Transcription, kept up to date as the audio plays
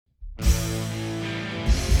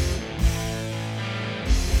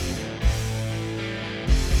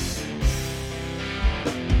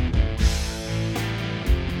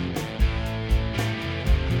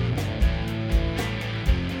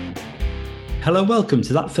Hello, welcome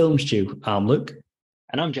to That Film Stew. I'm Luke.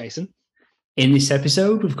 And I'm Jason. In this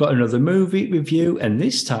episode, we've got another movie review, and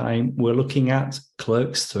this time we're looking at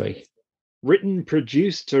Clerks 3. Written,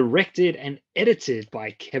 produced, directed, and edited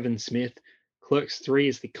by Kevin Smith, Clerks 3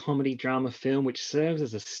 is the comedy drama film which serves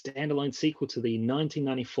as a standalone sequel to the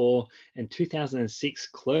 1994 and 2006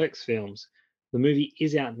 Clerks films. The movie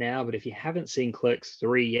is out now, but if you haven't seen Clerks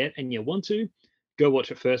 3 yet and you want to, go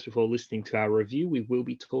watch it first before listening to our review. We will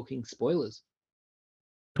be talking spoilers.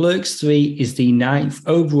 Clerks 3 is the 9th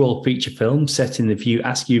overall feature film set in the View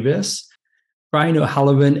Askewverse. Brian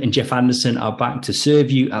O'Halloran and Jeff Anderson are back to serve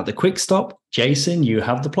you at the quick stop. Jason, you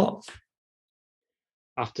have the plot.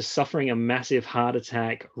 After suffering a massive heart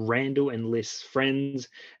attack, Randall enlists friends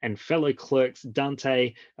and fellow clerks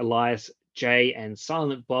Dante, Elias, Jay, and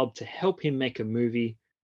Silent Bob to help him make a movie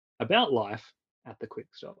about life at the quick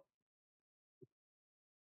stop.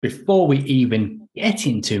 Before we even get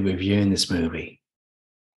into reviewing this movie,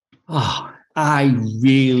 I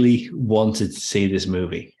really wanted to see this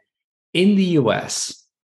movie. In the US,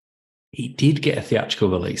 it did get a theatrical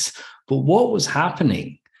release, but what was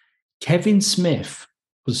happening, Kevin Smith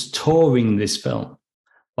was touring this film.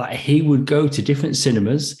 Like, he would go to different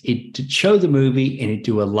cinemas, he'd show the movie and he'd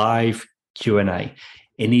do a live Q&A.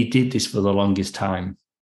 And he did this for the longest time.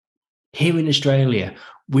 Here in Australia,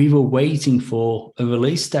 we were waiting for a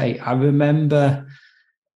release date. I remember,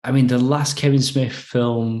 the last Kevin Smith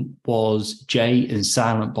film was Jay and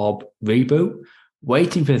Silent Bob Reboot,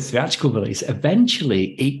 waiting for the theatrical release.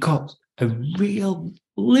 Eventually, it got a real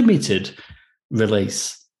limited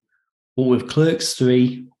release. But with Clerks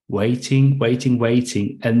 3, waiting.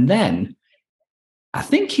 And then, I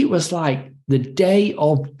think it was like the day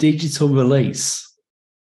of digital release,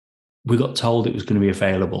 we got told it was going to be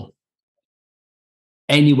available.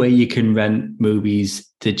 Anyway, you can rent movies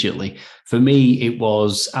digitally. For me, it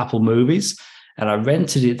was Apple Movies, and I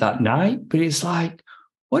rented it that night. But it's like,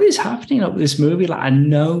 what is happening with this movie? Like, I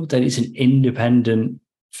know that it's an independent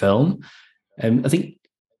film. I think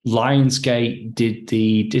Lionsgate did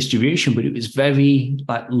the distribution, but it was very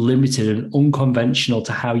limited and unconventional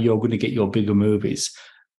to how you're going to get your bigger movies.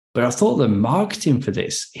 But I thought the marketing for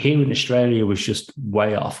this here in Australia was just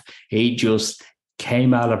way off. It just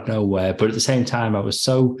came out of nowhere. But at the same time, I was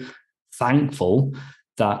so thankful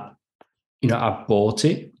that, I bought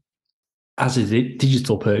it as a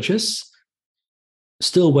digital purchase,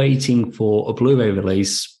 still waiting for a Blu-ray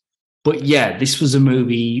release. But yeah, this was a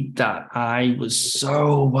movie that I was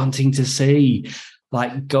so wanting to see.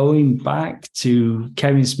 Like, going back to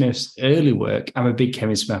Kevin Smith's early work, I'm a big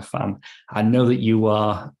Kevin Smith fan. I know that you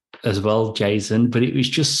are as well, Jason, but it was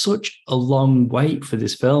just such a long wait for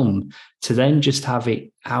this film to then just have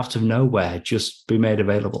it out of nowhere just be made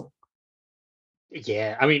available.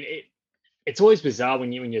 Yeah, it's always bizarre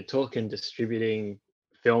when you're talking distributing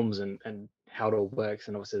films and how it all works,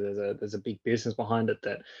 and obviously there's a big business behind it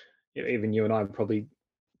that even you and I probably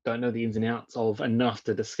don't know the ins and outs of enough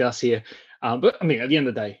to discuss here. But at the end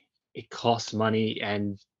of the day, it costs money,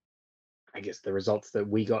 and I guess the results that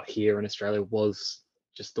we got here in Australia was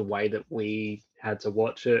just the way that we had to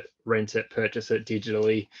watch it, rent it, purchase it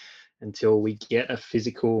digitally until we get a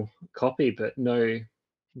physical copy, but no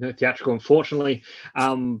theatrical, unfortunately.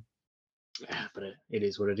 But it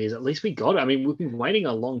is what it is. At least we got it. We've been waiting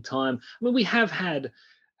a long time. We have had,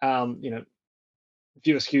 View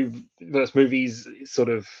Askew verse movies sort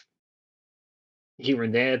of here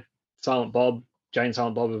and there. Silent Bob, Jay and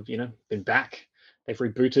Silent Bob have, been back. They've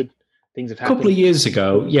rebooted. Things have happened. A couple of years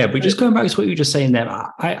ago, yeah, but just going back to what you were just saying there,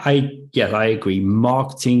 I agree.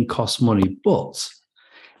 Marketing costs money, but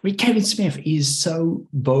Kevin Smith is so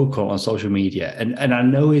vocal on social media, and I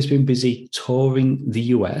know he's been busy touring the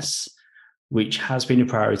US, which has been a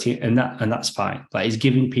priority, and that's fine. Like, he's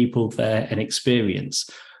giving people there an experience.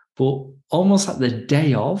 But almost like the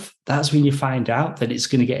day of, that's when you find out that it's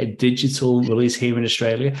going to get a digital release here in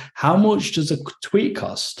Australia. How much does a tweet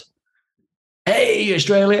cost? Hey,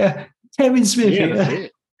 Australia, Kevin Smith here.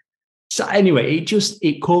 So anyway,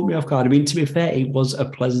 it caught me off guard. To be fair, it was a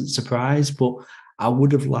pleasant surprise, but I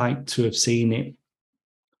would have liked to have seen it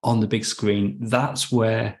on the big screen. That's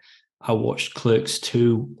where I watched Clerks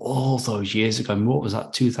 2 all those years ago. What was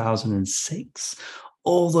that, 2006?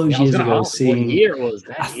 All those years ago. What year it was?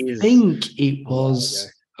 I think it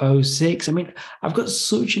was 06. I've got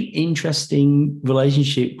such an interesting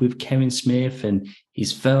relationship with Kevin Smith and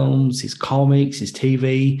his films, his comics, his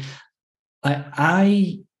TV.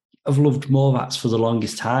 I have loved Morvats for the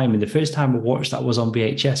longest time. And the first time I watched that was on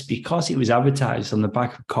VHS because it was advertised on the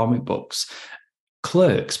back of comic books.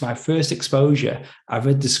 Clerks, my first exposure, I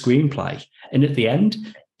read the screenplay. And at the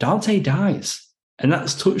end, Dante dies. And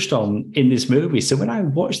that's touched on in this movie. So when I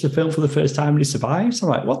watched the film for the first time and he survives, I'm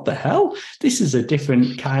like, what the hell? This is a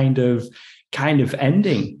different kind of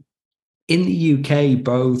ending. In the UK,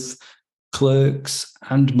 both Clerks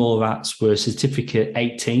and Mallrats were certificate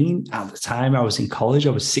 18. At the time, I was in college.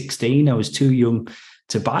 I was 16. I was too young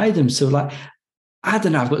to buy them. So like, I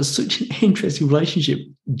don't know, I've got such an interesting relationship.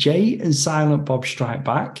 Jay and Silent Bob Strike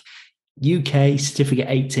Back, UK certificate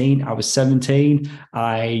 18. I was 17.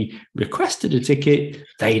 I requested a ticket.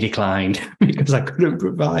 They declined because I couldn't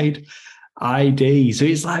provide ID. So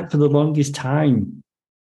it's like for the longest time,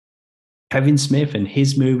 Kevin Smith and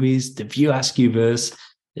his movies, the View Askew verse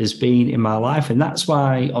has been in my life. And that's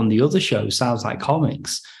why on the other show, Sounds Like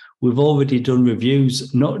Comics, we've already done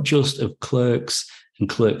reviews, not just of Clerks and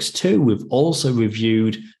Clerks 2, we've also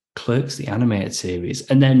reviewed Clerks, the animated series,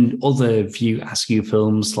 and then other View Askew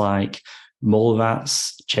films like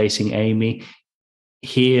Mallrats, Chasing Amy.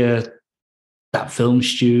 Here, That Film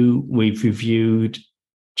Stew, we've reviewed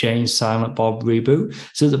James Silent Bob Reboot.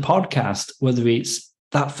 So the podcast, whether it's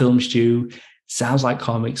That Film Stew, Sounds Like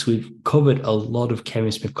Comics, we've covered a lot of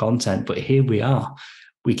Kevin Smith content, but here we are.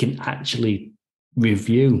 We can actually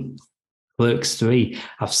review Clerks 3.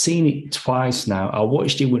 I've seen it twice now. I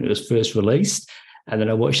watched it when it was first released, and then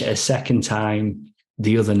I watched it a second time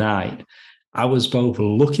the other night. I was both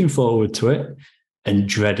looking forward to it and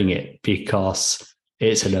dreading it because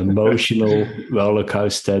it's an emotional roller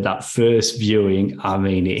coaster. That first viewing, I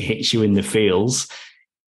mean, it hits you in the feels.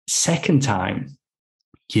 Second time,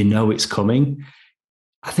 you know it's coming.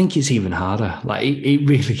 I think it's even harder. Like it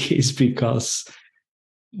really is, because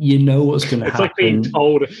you know what's going to happen.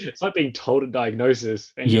 It's like being told a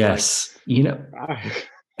diagnosis. And yes, like, you know.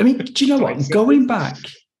 I mean, do you know what? Going back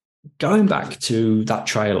to that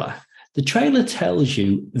trailer, the trailer tells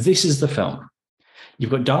you this is the film.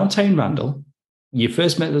 You've got Dante and Randall. You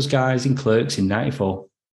first met those guys in Clerks in 94.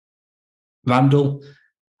 Randall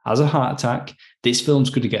has a heart attack. This film's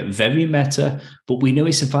going to get very meta, but we know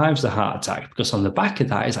he survives the heart attack because on the back of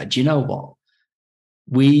that, it's like, do you know what?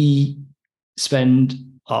 We spend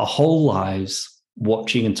our whole lives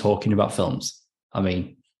watching and talking about films. I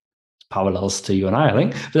mean, parallels to you and I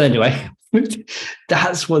think. But anyway,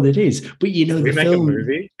 that's what it is. But you know, we the make film, a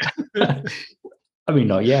movie. I mean,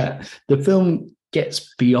 not yet. The film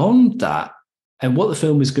gets beyond that. And what the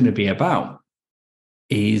film is going to be about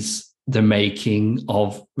is the making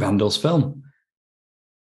of Randall's film.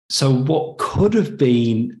 So what could have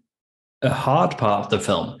been a hard part of the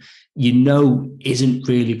film, you know, isn't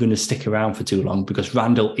really going to stick around for too long because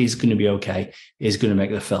Randall is going to be okay, is going to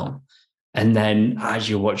make the film. And then as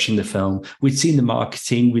you're watching the film, we'd seen the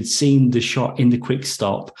marketing, we'd seen the shot in the quick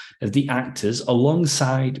stop of the actors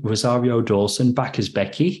alongside Rosario Dawson back as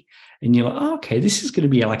Becky. And you're like, oh, okay, this is going to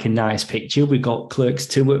be like a nice picture. We got Clerks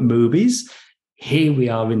 2 at movies. Here we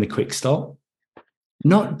are in the quick stop.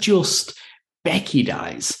 Not just Becky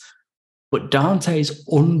dies, but Dante's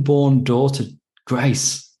unborn daughter,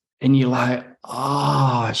 Grace. And you're like,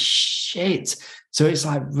 oh, shit. So it's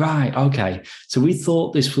like, right, okay. So we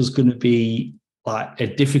thought this was going to be like a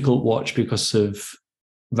difficult watch because of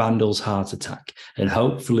Randall's heart attack. And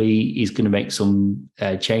hopefully he's going to make some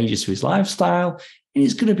changes to his lifestyle and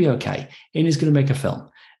he's going to be okay. And he's going to make a film.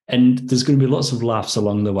 And there's going to be lots of laughs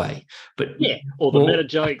along the way. But yeah, all the meta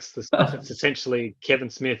jokes, the stuff that's essentially Kevin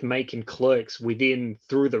Smith making Clerks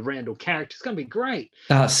through the Randall character. It's going to be great.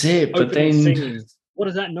 That's it. But then, scene, what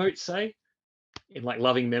does that note say? In like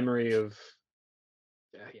loving memory of,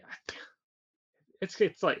 yeah.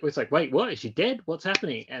 It's like, wait, what? Is she dead? What's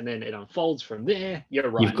happening? And then it unfolds from there. You're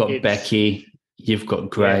right. You've got Becky. You've got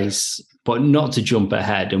Grace, but not to jump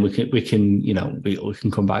ahead, and we can we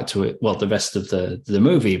can come back to it. Well, the rest of the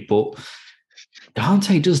movie, but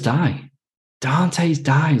Dante does die. Dante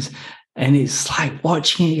dies, and it's like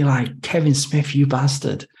watching it. You're like, Kevin Smith, you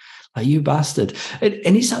bastard, like you bastard.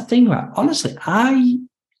 And it's that thing, right? Honestly,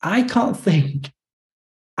 I can't think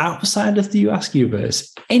outside of the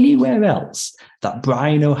Askew-verse anywhere else that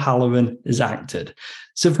Brian O'Halloran has acted.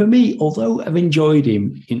 So for me, although I've enjoyed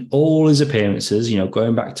him in all his appearances,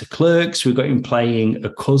 going back to Clerks, we've got him playing a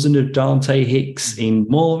cousin of Dante Hicks in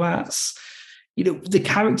Mallrats. The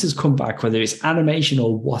characters come back, whether it's animation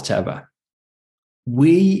or whatever.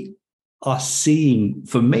 We are seeing,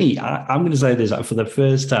 for me, I'm going to say this for the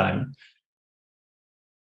first time,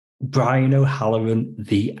 Brian O'Halloran,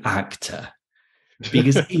 the actor,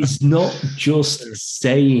 because he's not just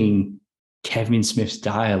saying Kevin Smith's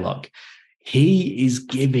dialogue. he is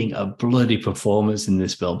giving a bloody performance in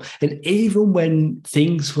this film. And even when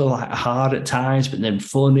things were like hard at times, but then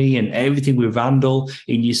funny and everything with Randall,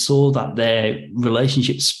 and you saw that their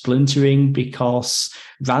relationship splintering because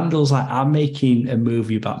Randall's like, I'm making a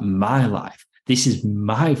movie about my life. This is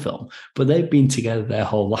my film, but they've been together their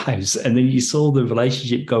whole lives. And then you saw the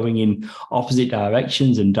relationship going in opposite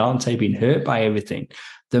directions and Dante being hurt by everything.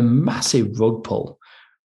 The massive rug pull.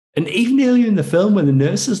 And even earlier in the film, when the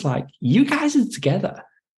nurse is like, you guys are together,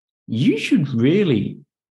 you should really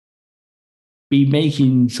be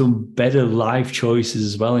making some better life choices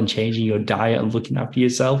as well and changing your diet and looking after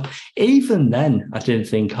yourself. Even then, I didn't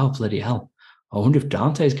think, oh, bloody hell, I wonder if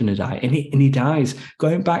Dante's going to die. And he dies.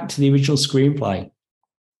 Going back to the original screenplay,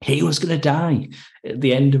 he was going to die at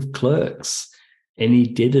the end of Clerks, and he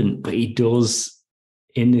didn't, but he does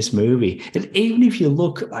in this movie. And even if you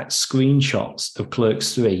look at like screenshots of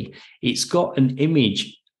Clerks 3, it's got an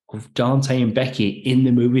image of Dante and Becky in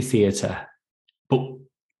the movie theater. But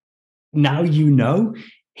now you know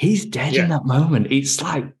he's dead in that moment. It's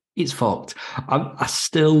like, it's fucked. I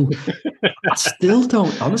still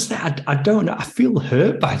don't, honestly, I don't know. I feel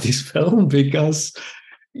hurt by this film because,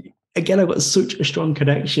 again, I've got such a strong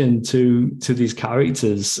connection to these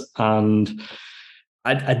characters, and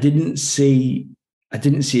I didn't see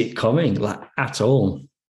it coming, like, at all.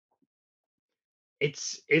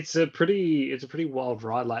 It's a pretty wild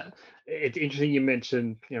ride. Like, it's interesting you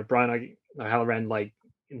mentioned, Brian O'Halloran, like,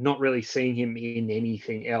 not really seeing him in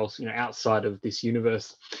anything else, outside of this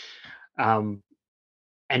universe. And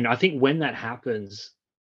I think when that happens,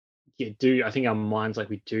 I think our minds, like,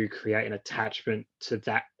 we do create an attachment to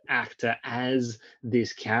that actor as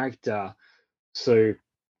this character. So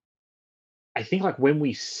I think, like, when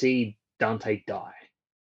we see Dante die,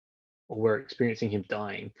 or we're experiencing him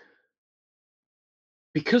dying,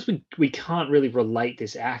 because we can't really relate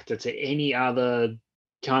this actor to any other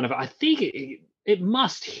kind of, I think it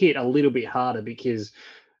must hit a little bit harder, because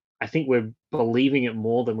I think we're believing it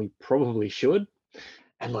more than we probably should.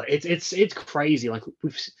 And like, it's crazy. Like,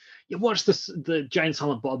 you watch the Jay and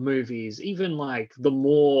Silent Bob movies, even like the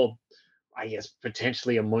more, I guess,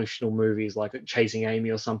 potentially emotional movies like Chasing Amy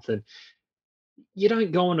or something. You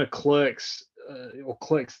don't go into Clerks, or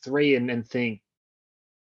Clerks 3, and think,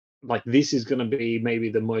 like, this is going to be maybe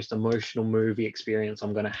the most emotional movie experience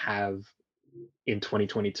I'm going to have in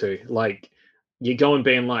 2022. Like, you go and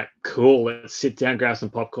being like, cool, let's sit down, grab some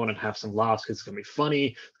popcorn, and have some laughs, because it's going to be funny.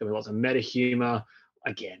 It's going to be lots of meta humor.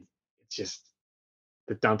 Again, it's just,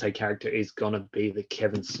 the Dante character is going to be the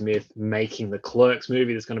Kevin Smith making the Clerks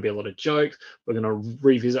movie. There's going to be a lot of jokes. We're going to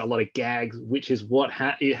revisit a lot of gags, which is what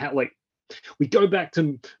like, we go back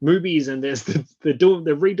to movies, and there's they're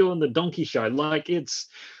redoing the Donkey Show. Like, they're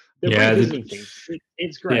revisiting things.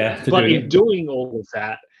 It's great. Yeah, but in doing all of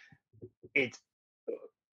that, it's,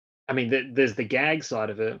 I mean, there's the gag side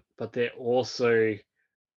of it, but we're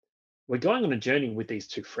going on a journey with these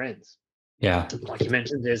two friends. Yeah. Like you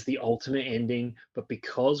mentioned, there's the ultimate ending, but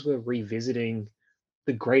because we're revisiting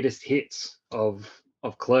the greatest hits of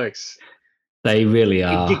Clerks, They really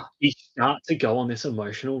are. You start to go on this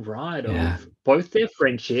emotional ride Yeah. of both their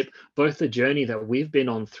friendship, both the journey that we've been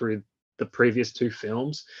on through the previous two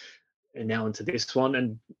films, and now into this one.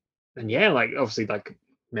 And yeah, like, obviously, like,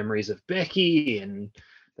 memories of Becky, and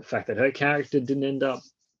the fact that her character didn't end up.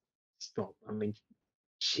 Well, I mean,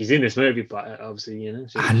 she's in this movie, but obviously,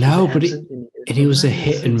 I know, but it was a Right,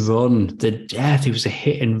 hit and run. The death, it was a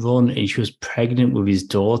hit and run, and she was pregnant with his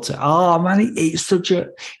daughter. Oh man, it's such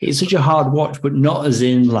a hard watch, but not as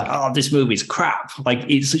in like, oh, this movie's crap. Like,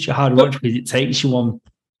 it's such a hard watch because it takes you on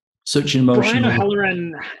such an emotional Brian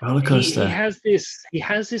O'Halloran, roller coaster. he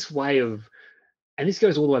has this way of, and this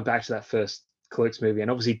goes all the way back to that first Clerks movie, and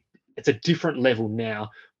obviously it's a different level now,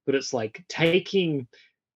 but it's like taking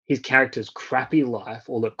his character's crappy life,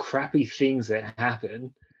 all the crappy things that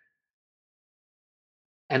happen,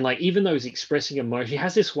 and, like, even though he's expressing emotion, he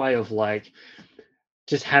has this way of, like,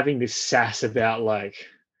 just having this sass about, like,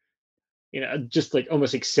 just like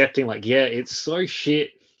almost accepting, like, yeah, it's so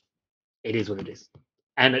shit, it is what it is.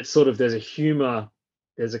 And it's sort of, there's a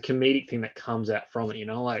comedic thing that comes out from it,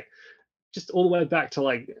 like, just all the way back to,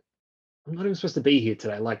 like, I'm not even supposed to be here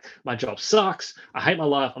today. Like, my job sucks. I hate my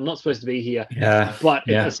life. I'm not supposed to be here. Yeah. But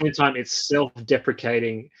at the same time, it's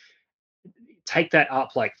self-deprecating. Take that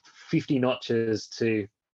up like 50 notches to,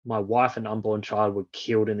 my wife and unborn child were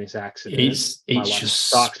killed in this accident. It's My life just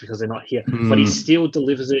sucks because they're not here. But he still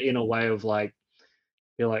delivers it in a way of, like,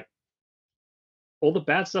 you're like, all the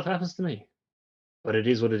bad stuff happens to me, but it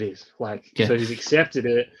is what it is. Like, so he's accepted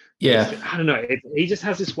it. Yeah. I don't know. He just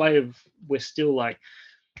has this way of, we're still like,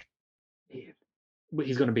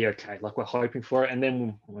 he's going to be okay. Like we're hoping for it, and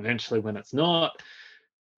then eventually when it's not,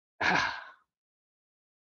 it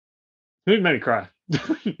made me cry.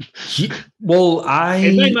 Well,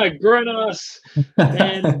 It made my grown ass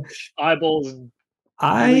man eyeballs leak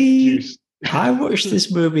I juice. I watched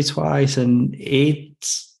this movie twice, and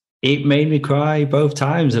it made me cry both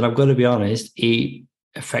times. And I've got to be honest, it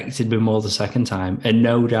affected me more the second time, and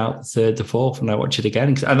no doubt the third, the fourth, when I watch it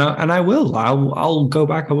again. And I will. I'll go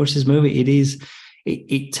back and watch this movie.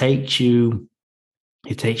 It takes you.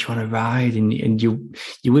 It takes you on a ride, and you're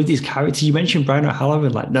with these characters. You mentioned Brian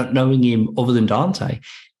O'Halloran, like not knowing him other than Dante.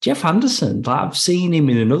 Jeff Anderson, like I've seen him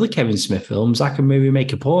in another Kevin Smith film, Zack and Miri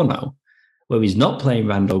Make a Porno, where he's not playing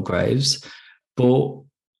Randall Graves, but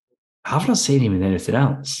I've not seen him in anything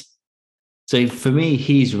else. So for me,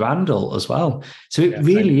 he's Randall as well. So it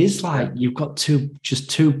really is like you've got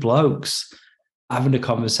two blokes having a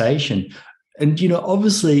conversation. And,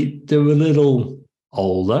 obviously they're a little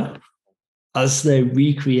older as they're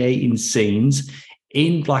recreating scenes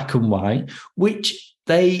in black and white, which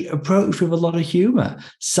they approach with a lot of humor.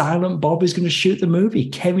 Silent Bob is going to shoot the movie.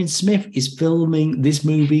 Kevin Smith is filming this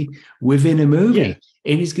movie within a movie,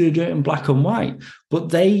 and he's going to do it in black and white. But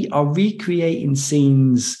they are recreating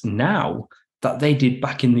scenes now that they did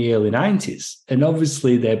back in the early 90s. And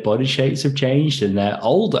obviously their body shapes have changed and they're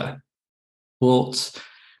older. But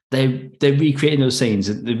they're recreating those scenes,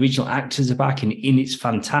 and the original actors are back, and it's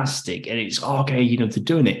fantastic, and it's okay, they're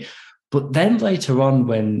doing it. But then later on,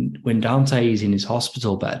 when Dante is in his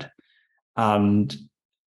hospital bed, and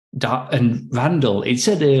Randall, it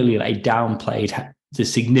said earlier, he downplayed the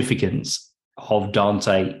significance of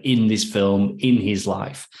Dante in this film, in his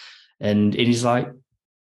life, and he's like,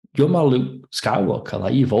 "You're my Luke Skywalker.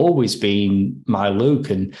 Like you've always been my Luke,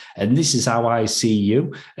 and this is how I see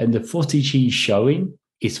you." And the footage he's showing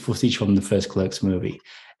is footage from the first Clerks movie.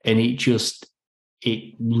 And it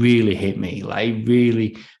really hit me. Like, it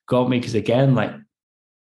really got me. Because again, like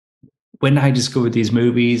when I discovered these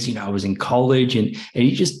movies, I was in college, and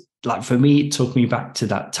it just, like, for me, it took me back to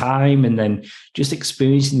that time. And then just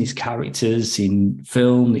experiencing these characters in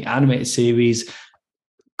film, the animated series,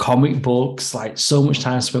 comic books, like so much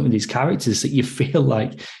time spent with these characters that you feel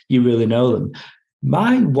like you really know them.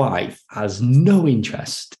 My wife has no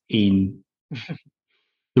interest in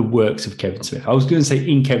the works of Kevin Smith. I was going to say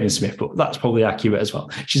in Kevin Smith, but that's probably accurate as well.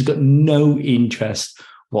 She's got no interest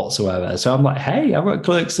whatsoever. So I'm like, hey, I've got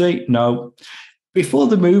Clerks 3. No. Before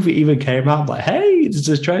the movie even came out, I'm like, hey, there's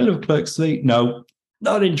a trailer of Clerks 3. No,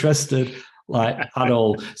 not interested, like at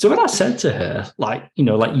all. So when I said to her, like,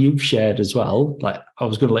 like you've shared as well, like I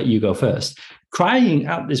was going to let you go first, crying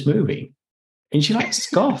at this movie, and she like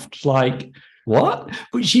scoffed, like, what?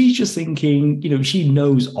 But she's just thinking, she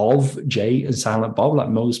knows of Jay and Silent Bob, like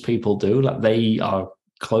most people do. Like they are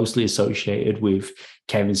closely associated with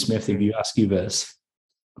Kevin Smith, if you ask Uverse.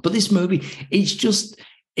 But this movie, it's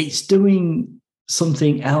doing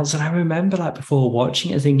something else. And I remember, like, before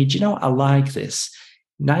watching it, thinking, I like this.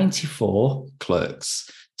 94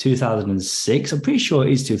 Clerks, 2006. I'm pretty sure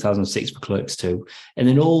it is 2006 for Clerks 2. And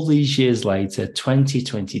then all these years later,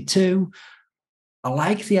 2022, I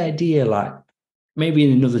like the idea, like, maybe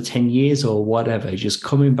in another 10 years or whatever, just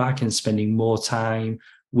coming back and spending more time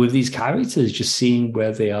with these characters, just seeing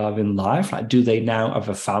where they are in life. Like, do they now have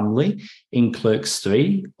a family in Clerks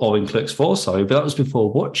 3 or in Clerks 4? Sorry, but that was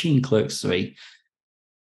before watching Clerks 3.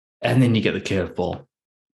 And then you get the curveball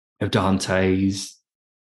of Dante's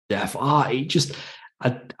death. I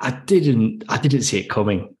didn't see it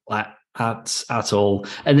coming, like, at all.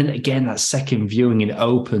 And then again, that second viewing, it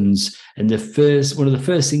opens, and one of the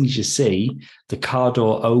first things you see, the car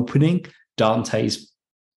door opening, Dante's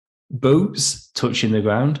boots touching the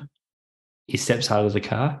ground. He steps out of the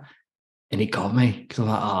car, and it got me, because I'm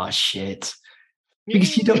like, oh shit.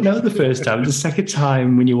 Because you don't know the first time. The second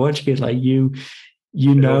time when you're watching it, like you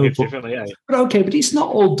know, but okay, but it's not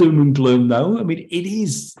all doom and gloom though. I mean, it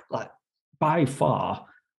is, like, by far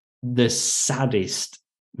the saddest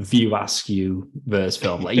View Askew verse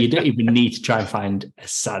film. Like, you don't even need to try and find a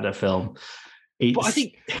sadder film. But I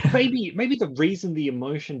think maybe the reason the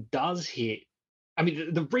emotion does hit, I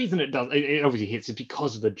mean, the reason it obviously hits is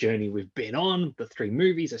because of the journey we've been on, the 3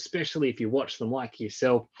 movies, especially if you watch them like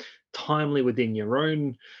yourself, timely within your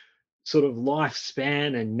own sort of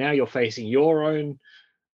lifespan, and now you're facing your own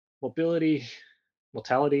mortality.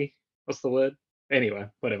 What's the word? Anyway,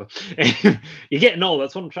 whatever. You're getting old.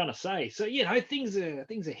 That's what I'm trying to say. So things are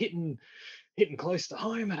hitting close to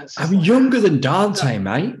home, and it's. I'm like, younger than Dante,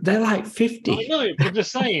 mate. They're like 50. I know, but I'm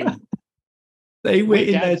just saying.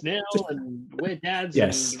 We're dads now, and we're dads,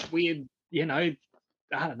 yes. and we're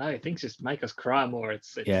I don't know, things just make us cry more.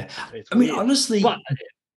 Yeah. It's I mean, weird. honestly, But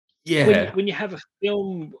yeah. when you have a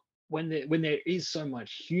film when there is so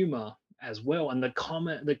much humor as well, and the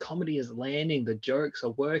comedy is landing, the jokes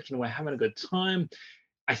are working, we're having a good time.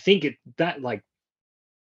 I think that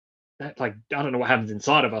I don't know what happens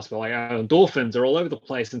inside of us, but like our endorphins are all over the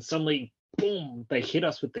place, and suddenly, boom, they hit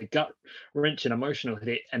us with the gut wrench and emotional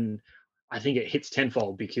hit, and I think it hits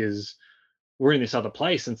tenfold because we're in this other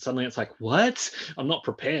place, and suddenly it's like, what? I'm not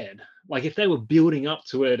prepared. Like if they were building up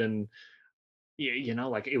to it, and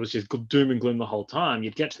like it was just doom and gloom the whole time,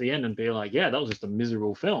 you'd get to the end and be like, yeah, that was just a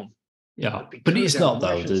miserable film. Yeah. But But because it's our not though.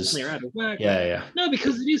 emotions There's suddenly are out of whack, yeah. no,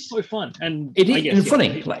 because it is so fun, and It I is guess and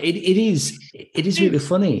funny. Like it is really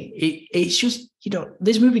funny. It's just,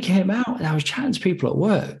 this movie came out and I was chatting to people at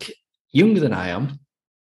work, younger than I am.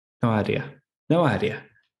 No idea. No idea.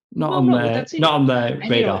 Not well, on no, their that's it. not on their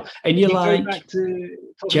And radar. And you're you go like, back to talking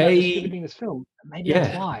about Jay, distributing this film. Maybe that's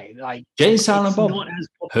yeah. why. Like Jay and Silent it's Bob. not as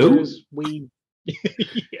popular Who? as we. Yeah.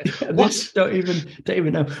 They What? don't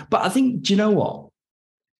even know. But I think, do you know what?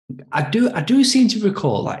 I do seem to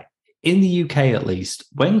recall, like in the UK at least,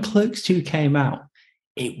 when Clerks 2 came out,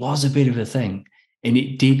 it was a bit of a thing and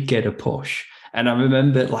it did get a push. And I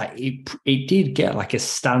remember like it did get like a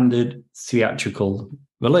standard theatrical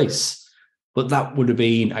release. But that would have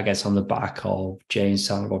been, I guess, on the back of Jay and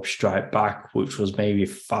Silent Bob Strike Back, which was maybe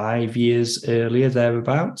 5 years earlier,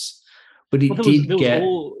 thereabouts. But Well, it did there was get,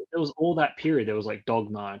 all that period. There was like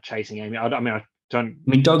Dogma, Chasing Amy. I mean, I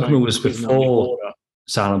mean, Dogma don't was quiz me on the before order.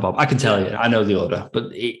 Silent Bob. I can tell you, Yeah, I know the order, but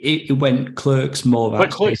it went Clerks, more but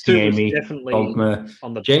about Clerks Chasing 2 was Amy, definitely Dogma,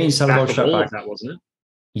 on the Jay and Silent back Bob of Strike all Back. of that, wasn't it?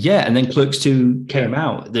 Yeah, and then Clerks 2 Yeah. came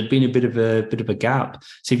out. There'd been a bit of a gap.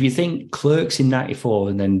 So if you think Clerks in 94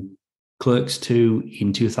 and then Clerks 2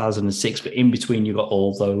 in 2006, but in between you got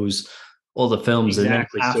all those other films,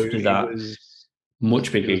 Exactly. and So then after it that, was much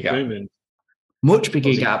it bigger was gap. booming. Much bigger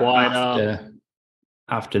Was it gap quieter?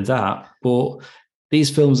 after that. But these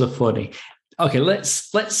films are funny. Okay,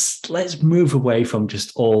 let's move away from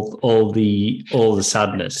just all the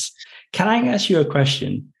sadness. Can I ask you a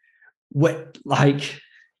question? What, like,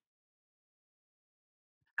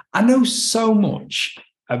 I know so much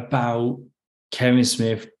about Kevin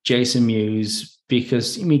Smith, Jason Mewes,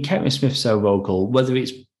 because I mean Kevin Smith's so vocal, whether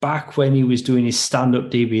it's back when he was doing his stand-up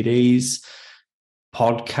DVDs,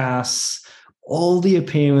 podcasts, all the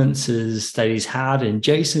appearances that he's had, and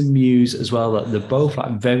Jason Mewes as well, that they're both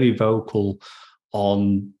like very vocal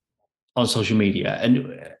on social media.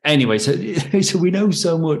 And anyway, so we know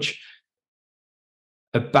so much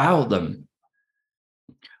about them.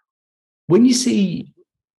 When you see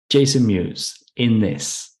Jason Mewes in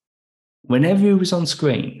this, whenever he was on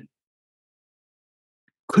screen,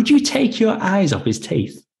 could you take your eyes off his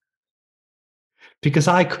teeth? Because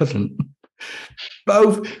I couldn't.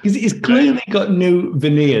 Both, because he's clearly got new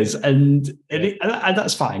veneers, and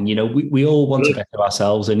that's fine. We all want to better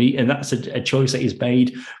ourselves, and that's a choice that he's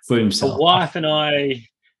made for The himself. wife and I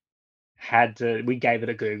we gave it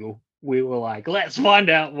a Google. We were like, let's find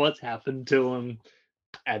out what's happened to him,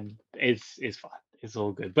 and it's fine. It's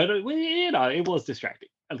all good. But it was distracting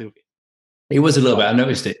a little bit. It was a little bit. I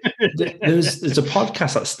noticed it. There's a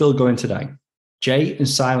podcast that's still going today. Jay and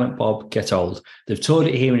Silent Bob Get Old. They've toured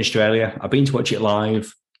it here in Australia. I've been to watch it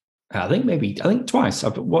live. I think twice.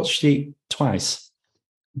 I've watched it twice.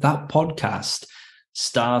 That podcast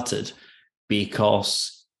started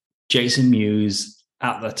because Jason Mewes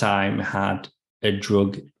at the time had a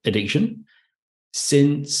drug addiction.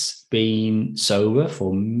 Since being sober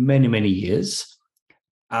for many, many years.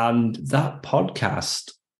 And that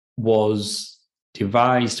podcast was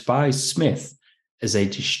devised by Smith as a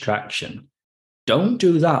distraction. Don't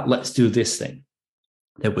do that. Let's do this thing.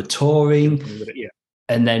 They were touring,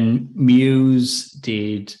 and then Mewes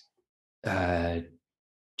did Jay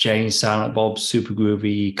and Silent Bob's super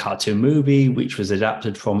groovy cartoon movie, which was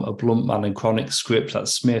adapted from a Blunt Man and Chronic script that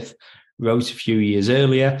Smith wrote a few years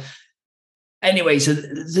earlier. Anyway, so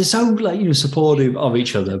they're so supportive of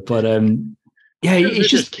each other, but yeah, it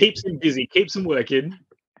just keeps him busy, keeps him working.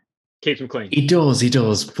 Keeps him clean. He does,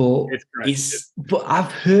 but but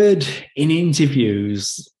I've heard in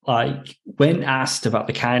interviews, like when asked about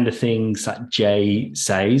the kind of things that Jay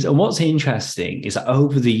says, and what's interesting is that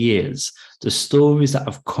over the years, the stories that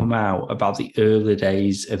have come out about the early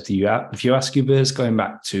days of the Jurassic going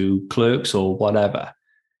back to Clerks or whatever,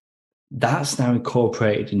 that's now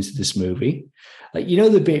incorporated into this movie. Like,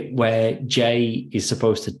 the bit where Jay is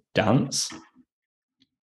supposed to dance,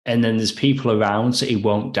 and then there's people around, so he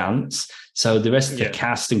won't dance. So the rest of the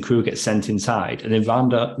cast and crew get sent inside, and then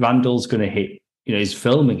Randall's going to hit he's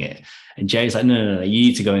filming it. And Jay's like, no, you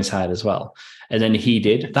need to go inside as well. And then he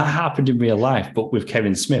did. That happened in real life, but with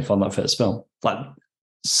Kevin Smith on that first film. Like,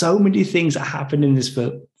 so many things that happened in this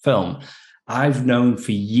film, I've known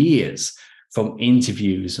for years from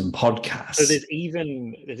interviews and podcasts. So there's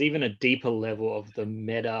even a deeper level of the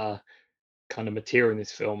meta kind of material in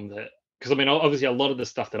this film, that, because I mean, obviously a lot of the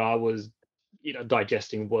stuff that I was,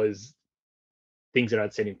 digesting was things that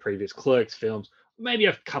I'd seen in previous Clerks films, maybe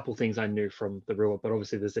a couple things I knew from the real world, but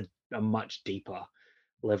obviously there's a much deeper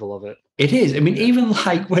level of it. It is. I mean, even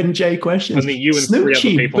like when Jay questions, Only you and three other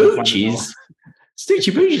Snoochie people on the planet Boochies,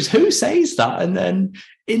 Snoochie Boochies, who says that? And then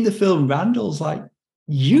in the film, Randall's like,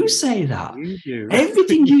 you say that. You do.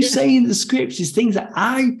 Everything you say in the scripts is things that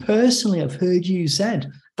I personally have heard you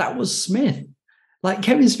said. That was Smith. Like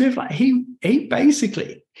Kevin Smith, like he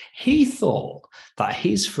basically, he thought that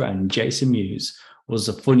his friend Jason Mewes was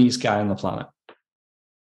the funniest guy on the planet.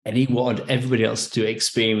 And he wanted everybody else to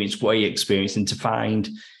experience what he experienced and to find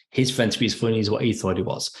his friend to be as funny as what he thought he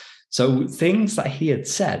was. So things that he had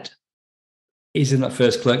said is in that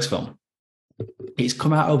first Clerks film. It's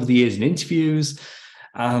come out over the years in interviews,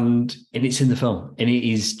 and it's in the film. And it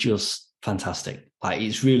is just fantastic. Like,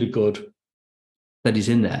 it's really good that he's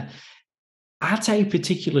in there. At a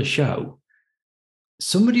particular show,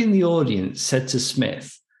 somebody in the audience said to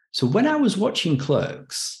Smith, so when I was watching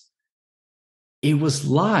Clerks, it was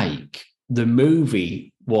like the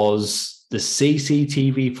movie was the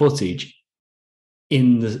CCTV footage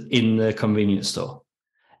in the convenience store.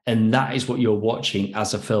 And that is what you're watching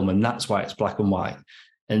as a film. And that's why it's black and white.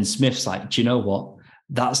 And Smith's like, do you know what?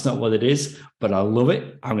 That's not what it is, but I love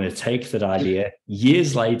it. I'm going to take that idea.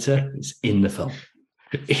 Years later, it's in the film.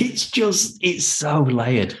 It's so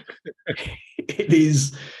layered. It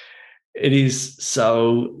is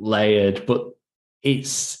so layered, but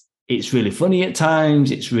it's really funny at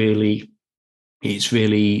times. It's really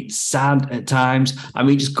sad at times. I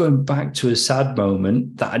mean, just going back to a sad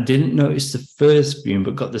moment that I didn't notice the first viewing,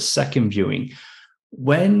 but got the second viewing.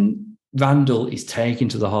 When Randall is taken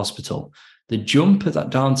to the hospital, the jumper that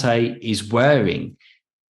Dante is wearing,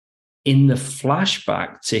 in the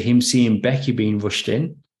flashback to him seeing Becky being rushed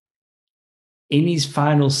in his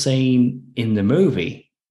final scene in the movie,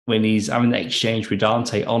 when he's having that exchange with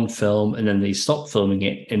Dante on film and then they stop filming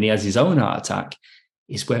it and he has his own heart attack,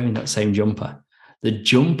 he's wearing that same jumper. The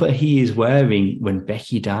jumper he is wearing when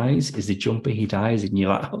Becky dies is the jumper he dies in. You're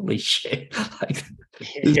like, holy shit. Like,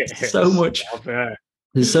 there's so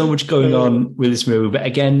much going on with this movie. But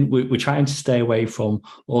again, we're trying to stay away from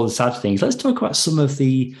all the sad things. Let's talk about some of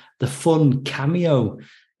the fun cameo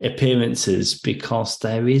appearances, because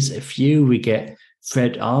there is a few. We get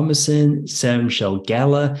Fred Armisen, Sarah Michelle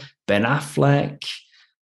Gellar, Ben Affleck.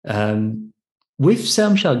 With Sarah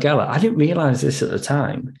Michelle Gellar, I didn't realize this at the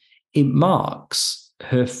time, it marks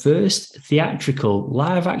her first theatrical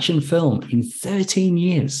live-action film in 13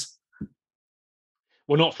 years.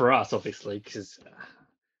 Well, not for us, obviously, because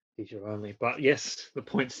feature only. But yes, the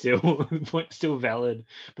point's still valid.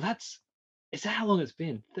 But is that how long it's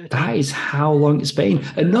been? 13 that is how long it's been.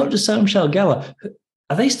 And not just Sarah Michelle Gellar.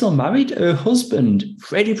 Are they still married? Her husband,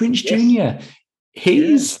 Freddie Prinze Jr.,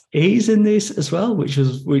 he's in this as well, which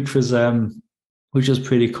was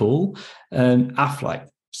pretty cool. Affleck,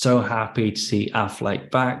 so happy to see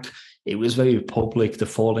Affleck back. It was very public, the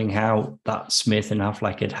falling out that Smith and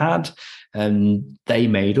Affleck had, and they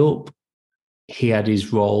made up. He had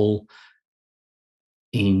his role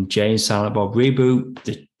in Jay and Silent Bob Reboot,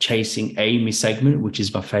 the Chasing Amy segment, which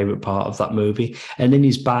is my favorite part of that movie. And then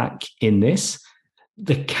he's back in this.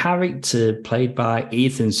 The character played by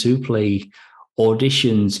Ethan Suplee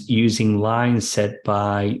auditions using lines said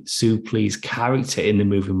by Suplee's character in the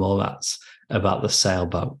movie Mallrats about the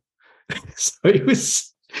sailboat. So it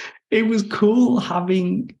was cool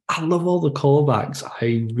having. I love all the callbacks.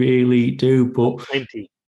 I really do. But plenty.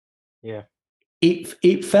 Yeah.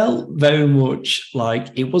 It felt very much like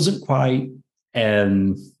it wasn't quite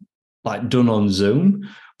like done on Zoom,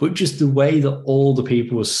 but just the way that all the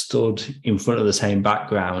people were stood in front of the same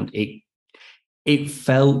background, it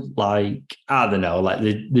felt like, I don't know, like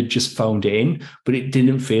they just phoned it in, but it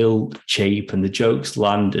didn't feel cheap and the jokes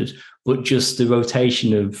landed, but just the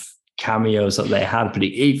rotation of cameos that they had, but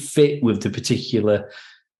it fit with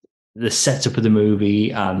the setup of the movie,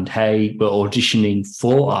 and hey, we're auditioning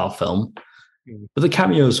for our film. But the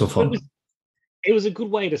cameos were fun. It was a good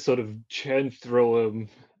way to sort of churn through them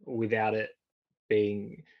without it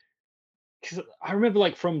being. Because I remember,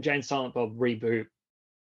 like, from Jay and Silent Bob Reboot,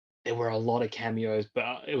 there were a lot of cameos,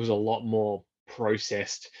 but it was a lot more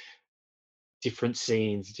processed. different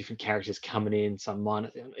scenes, different characters coming in, some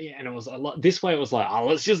minor, yeah, and it was a lot. This way, it was like, oh,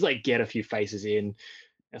 let's just like get a few faces in.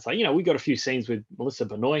 It's like, we got a few scenes with Melissa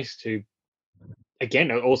Benoist, who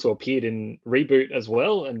again also appeared in Reboot as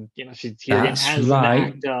well, and she's here again That's as an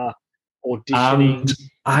right. actor And auditioning.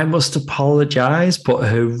 I must apologize, but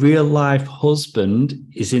her real life husband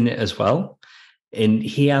is in it as well. And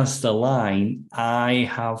he has the line, I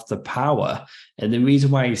have the power. And the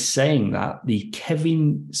reason why he's saying that, the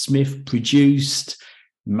Kevin Smith produced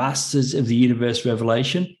Masters of the Universe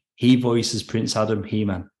Revelation, he voices Prince Adam,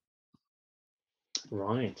 He-Man.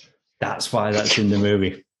 Right. That's why that's in the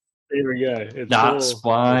movie. There we go. That's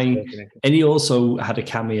why. And he also had a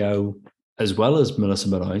cameo as well as Melissa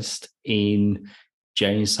Benoist in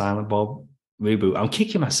Jay and Silent Bob Reboot. I'm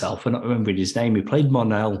kicking myself for not remembering his name. He played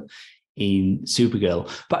Mon-El in Supergirl.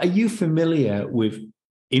 But are you familiar with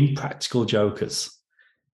Impractical Jokers?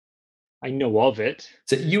 I know of it.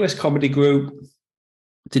 It's a US comedy group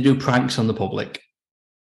to do pranks on the public.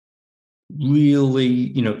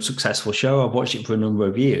 Really, successful show. I've watched it for a number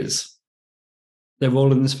of years. They're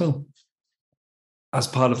all in this film as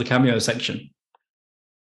part of the cameo section.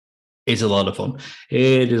 It's a lot of fun.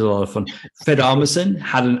 It is a lot of fun. Fred Armisen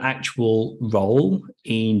had an actual role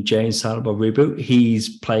in Jay and Silent Bob Reboot.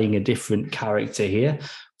 He's playing a different character here.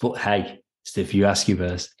 But hey, it's the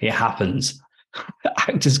View-Askeverse. It happens.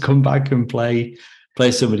 Actors come back and play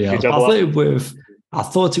somebody else. I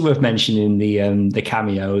thought it worth mentioning the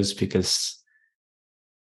cameos, because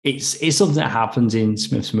it's something that happens in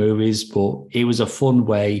Smith's movies, but it was a fun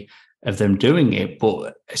way of them doing it.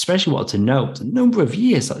 But especially what to note, the number of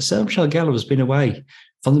years that Sarah Michelle Gellar has been away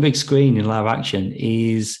from the big screen in live action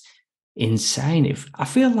is insane. I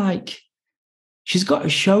feel like she's got a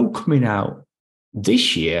show coming out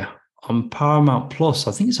this year on Paramount Plus.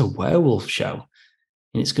 I think it's a werewolf show,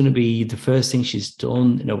 and it's going to be the first thing she's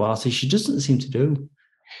done in a while. So she doesn't seem to do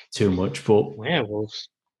too much, but werewolves.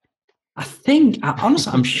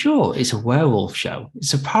 Honestly, I'm sure it's a werewolf show.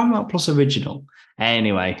 It's a Paramount Plus original.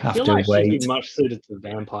 Anyway, I feel like wait. She'd be much suited to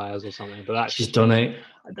vampires or something, but that's she's done it.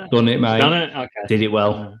 Done it, mate. Done it. Okay. Did it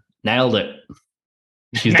well. Nailed it.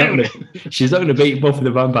 She's not going to beat Buffy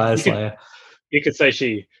the Vampire Slayer. You could say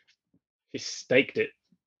she staked it.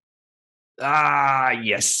 Ah,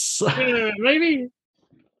 yes. Maybe.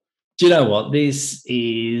 Do you know what? This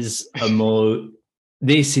is a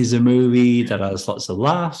movie that has lots of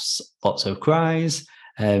laughs, lots of cries,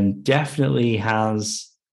 definitely has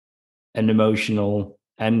an emotional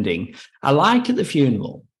ending. I like at the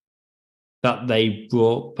funeral that they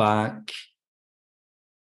brought back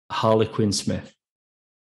Harley Quinn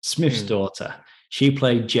Smith's daughter. She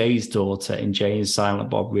played Jay's daughter in Jay and Silent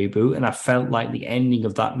Bob Reboot, and I felt like the ending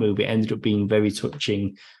of that movie ended up being very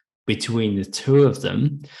touching between the two of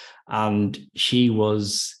them. And she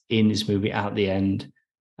was in this movie at the end,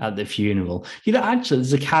 at the funeral. Actually,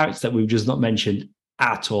 there's a character that we've just not mentioned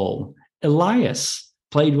at all. Elias,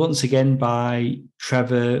 played once again by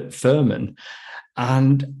Trevor Furman.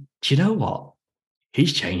 And do you know what?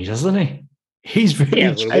 He's changed, hasn't he? He's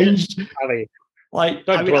really changed.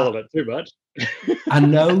 Don't dwell on it too much. I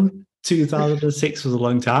know 2006 was a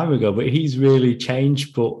long time ago, but he's really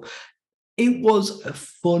changed. But it was a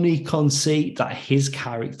funny conceit that his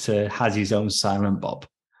character has his own Silent Bob.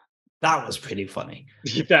 That was pretty funny.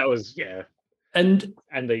 That was, yeah. And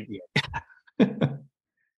they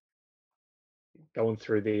going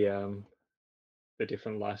through the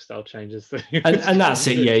different lifestyle changes. and that's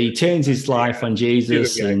it. Yeah, he turns his life on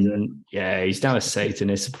Jesus, and he's now a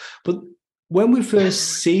Satanist. But when we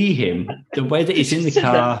first see him, the way that he's in the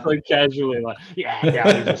car, so casually, like, he's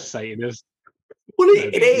a Satanist. Well,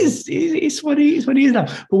 it is. It's what he is now.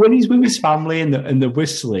 But when he's with his family and the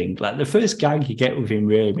whistling, like the first gag you get with him,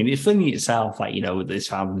 really, I mean, it's funny itself, like, with his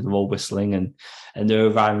family, they're all whistling and they're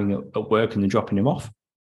arriving at work and they're dropping him off.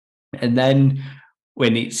 And then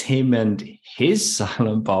when it's him and his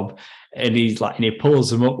Silent Bob, and he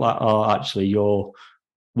pulls him up like, oh, actually, your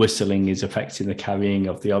whistling is affecting the carrying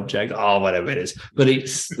of the object, or whatever it is. But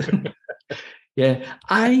it's,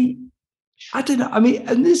 I don't know. I mean,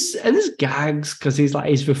 and this gags because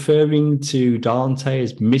he's referring to Dante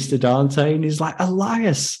as Mr. Dante, and he's like,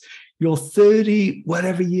 Elias, you're 30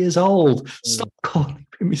 whatever years old. Stop calling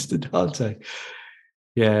me Mr. Dante.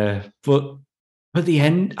 Yeah, but the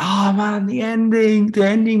end. Oh man, the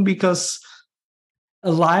ending, because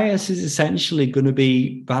Elias is essentially going to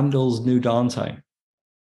be Randall's new Dante,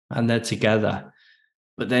 and they're together.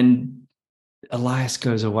 But then Elias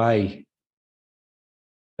goes away.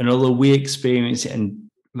 And although we experience it and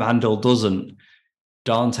Randall doesn't,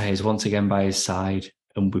 Dante is once again by his side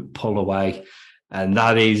and we pull away. And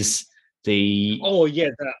that is the Oh yeah,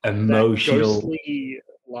 that emotional ghostly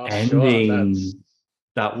last shot. ending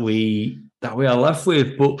that we are left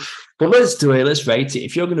with. But let's do it. Let's rate it.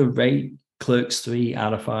 If you're going to rate Clerks 3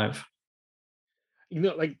 out of 5,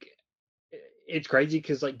 like it's crazy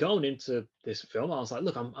because like going into this film, I was like,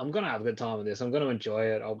 look, I'm gonna have a good time with this. I'm gonna enjoy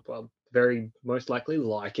it. I'll very most likely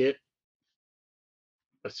like it.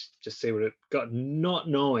 Let's just see what it got. Not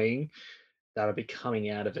knowing that I'd be coming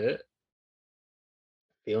out of it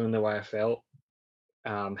feeling the way I felt,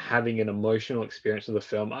 having an emotional experience with the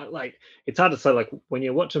film. It's hard to say. Like when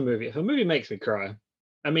you watch a movie, if a movie makes me cry,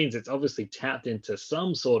 that means it's obviously tapped into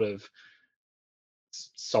some sort of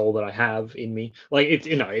soul that I have in me. Like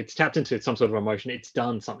it's tapped into some sort of emotion. It's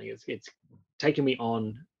done something. It's taken me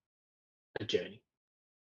on a journey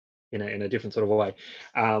in a different sort of way.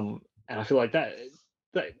 And I feel like that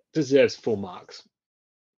deserves full marks.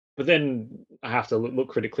 But then I have to look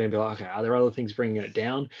critically and be like, okay, are there other things bringing it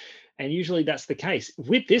down? And usually that's the case.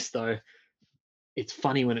 With this though, it's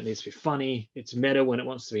funny when it needs to be funny. It's meta when it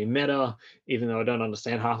wants to be meta, even though I don't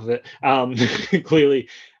understand half of it, clearly.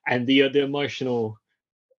 And the emotional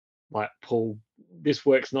like pull. This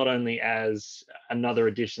works not only as another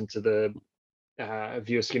addition to the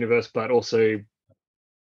Viewer's universe, but also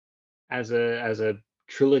as a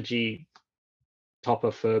trilogy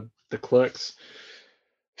topper for the Clerks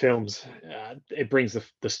films. It brings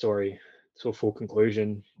the story to a full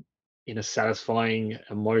conclusion in a satisfying,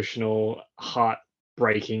 emotional,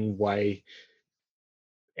 heartbreaking way,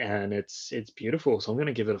 and it's beautiful. So I'm going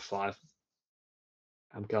to give it a 5.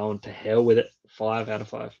 I'm going to hell with it. 5 out of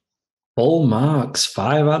 5. full marks,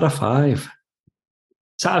 5 out of 5.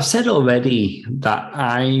 So I've said already that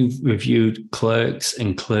I reviewed Clerks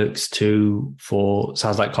and Clerks 2 for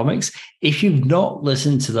Sounds Like Comics. If you've not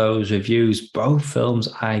listened to those reviews, both films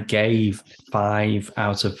I gave 5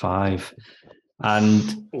 out of 5.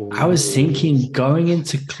 And I was thinking, going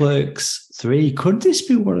into Clerks 3, could this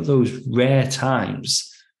be one of those rare times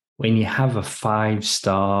when you have a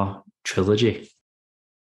 5-star trilogy?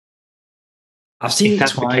 I've seen it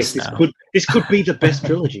twice now. This could be the best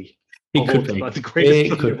trilogy. It could be. Like the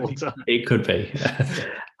greatest trilogy of all time. It could be.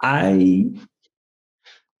 I've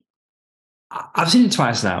seen it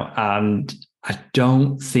twice now, and I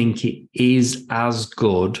don't think it is as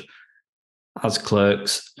good as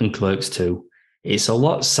Clerks and Clerks 2. It's a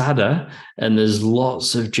lot sadder, and there's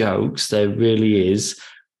lots of jokes. There really is.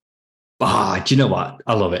 Do you know what?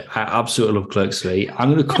 I love it. I absolutely love Clerks 3.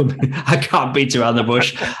 I'm going to come in. I can't beat around the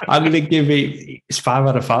bush. I'm going to give it's 5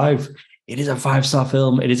 out of 5. It is a 5-star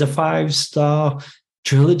film. It is a 5-star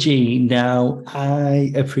trilogy. Now,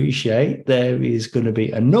 I appreciate there is going to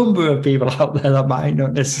be a number of people out there that might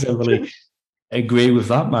not necessarily agree with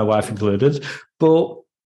that, my wife included, but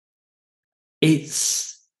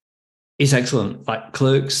it's excellent. Like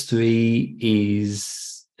Clerks 3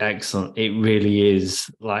 is excellent. It really is.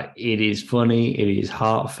 Like, it is funny. It is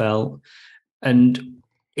heartfelt. And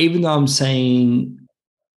even though I'm saying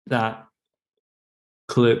that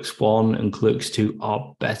Clerks 1 and Clerks 2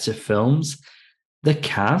 are better films, the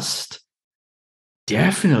cast,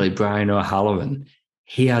 definitely Brian O'Halloran,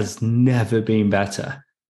 he has never been better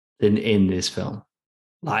than in this film.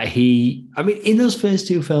 Like in those first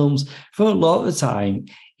 2 films, for a lot of the time,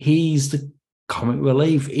 he's the comic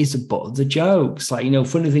relief. He's the butt of the jokes. Like,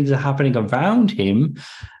 funny things are happening around him,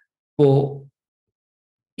 but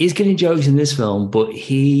he's getting jokes in this film, but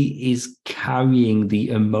he is carrying the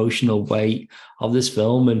emotional weight of this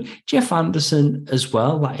film. And Jeff Anderson as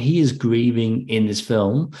well, like, he is grieving in this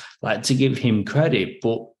film, like, to give him credit.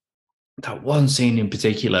 But that one scene in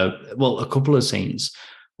particular, well, a couple of scenes,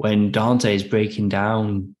 when Dante is breaking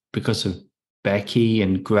down because of Becky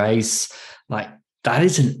and Grace, like, that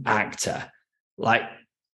is an actor. Like,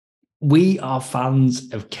 we are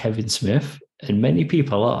fans of Kevin Smith, and many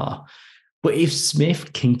people are. But if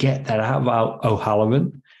Smith can get that out of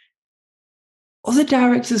O'Halloran, other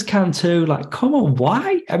directors can too. Like, come on,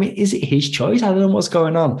 why? I mean, is it his choice? I don't know what's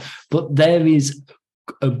going on. But there is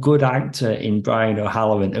a good actor in Brian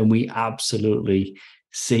O'Halloran, and we absolutely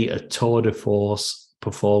see a tour de force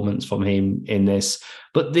performance from him in this.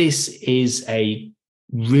 But this is a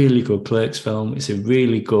really good Clerks film. It's a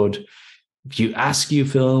really good View Askew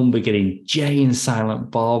film. We're getting Jay and Silent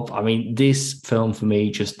Bob. I mean, this film for me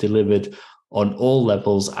just delivered on all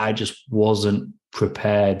levels. I just wasn't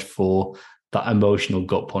prepared for that emotional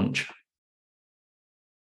gut punch.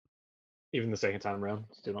 Even the second time around,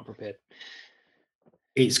 still not prepared.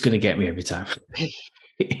 It's going to get me every time.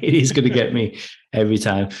 It is going to get me every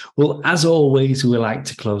time. Well, as always, we like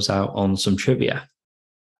to close out on some trivia.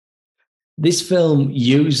 This film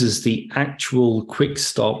uses the actual Quick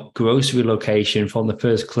Stop grocery location from the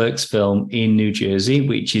first Clerks film in New Jersey,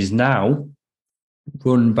 which is now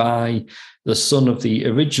run by the son of the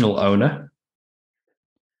original owner.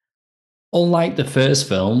 Unlike the first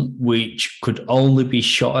film, which could only be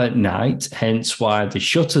shot at night, hence why the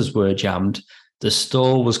shutters were jammed, the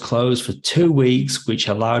store was closed for 2 weeks, which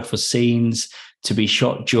allowed for scenes to be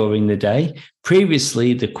shot during the day.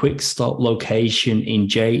 Previously, the Quick Stop location in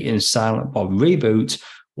Jay and Silent Bob Reboot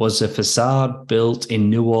was a facade built in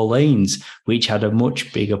New Orleans, which had a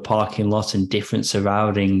much bigger parking lot and different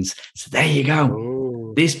surroundings. So there you go.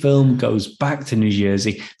 Ooh. This film goes back to New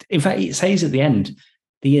Jersey. In fact, it says at the end,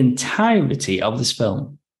 the entirety of this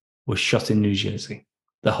film was shot in New Jersey,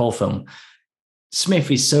 the whole film. Smith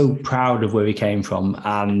is so proud of where he came from,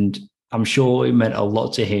 and I'm sure it meant a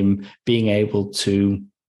lot to him being able to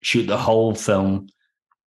shoot the whole film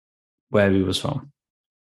where he was from.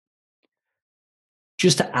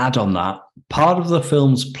 Just to add on that, part of the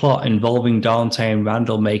film's plot involving Dante and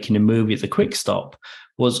Randall making a movie at the Quick Stop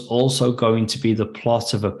was also going to be the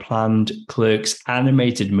plot of a planned Clerks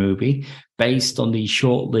animated movie based on the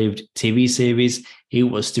short-lived TV series. It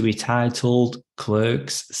was to be titled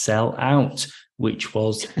Clerks Sell Out, which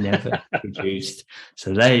was never produced.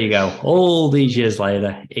 So there you go. All these years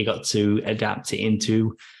later, he got to adapt it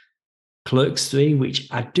into Clerks 3, which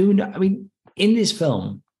I do know. I mean, in this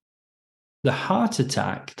film, the heart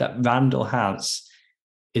attack that Randall has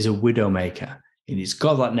is a widowmaker. And it's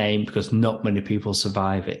got that name because not many people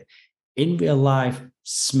survive it. In real life,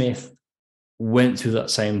 Smith went through that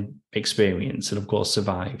same experience and, of course,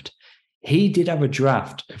 survived. He did have a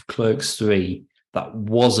draft of Clerks 3 that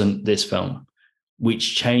wasn't this film,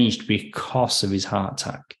 which changed because of his heart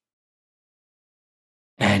attack.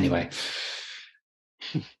 Anyway,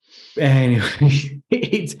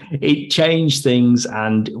 it changed things,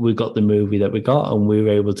 and we got the movie that we got, and we were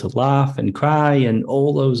able to laugh and cry and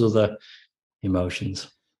all those other emotions.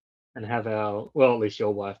 And have at least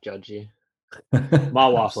your wife judge you. My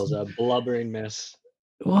wife was a blubbering mess.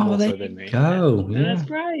 Well, there than me. you go. And that's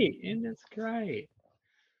great. And that's great.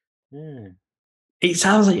 Yeah. It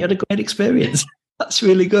sounds like you had a great experience. That's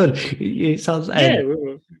really good. It sounds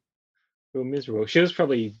we were miserable. She was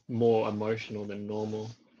probably more emotional than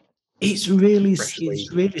normal. It's really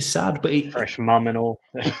sad, but fresh mum and all.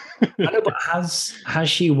 I know, but has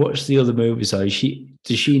she watched the other movies? Does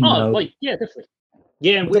she know? Yeah, definitely.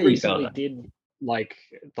 Yeah, and we recently did like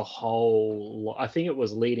the whole. I think it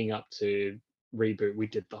was leading up to Reboot. We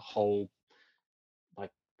did the whole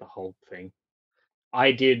thing.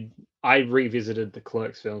 I revisited the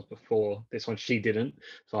Clerks films before this one. She didn't,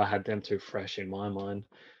 so I had them too fresh in my mind.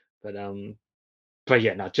 But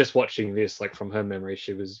yeah, no, just watching this, like from her memory,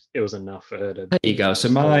 it was enough for her to. There you go. So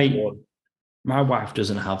my wife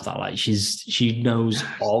doesn't have that. Like she knows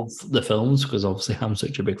of the films because obviously I'm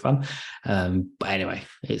such a big fan. But anyway,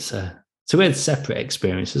 it's we had separate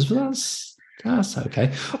experiences, but that's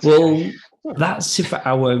okay. That's it for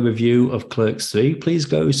our review of Clerks 3. Please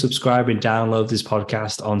go subscribe and download this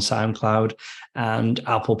podcast on SoundCloud and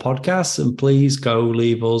Apple Podcasts. And please go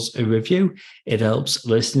leave us a review. It helps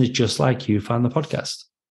listeners just like you find the podcast.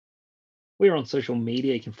 We're on social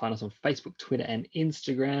media. You can find us on Facebook, Twitter, and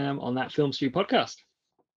Instagram on that Film Stew podcast.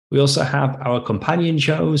 We also have our companion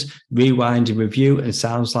shows, Rewind and Review and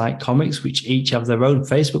Sounds Like Comics, which each have their own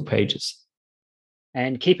Facebook pages.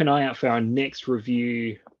 And keep an eye out for our next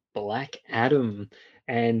review, Black Adam,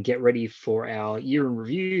 and get ready for our year in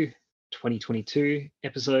review 2022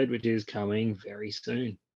 episode, which is coming very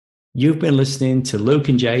soon. You've been listening to Luke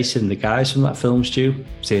and Jason, the guys from That Film Stew.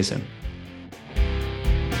 See you soon.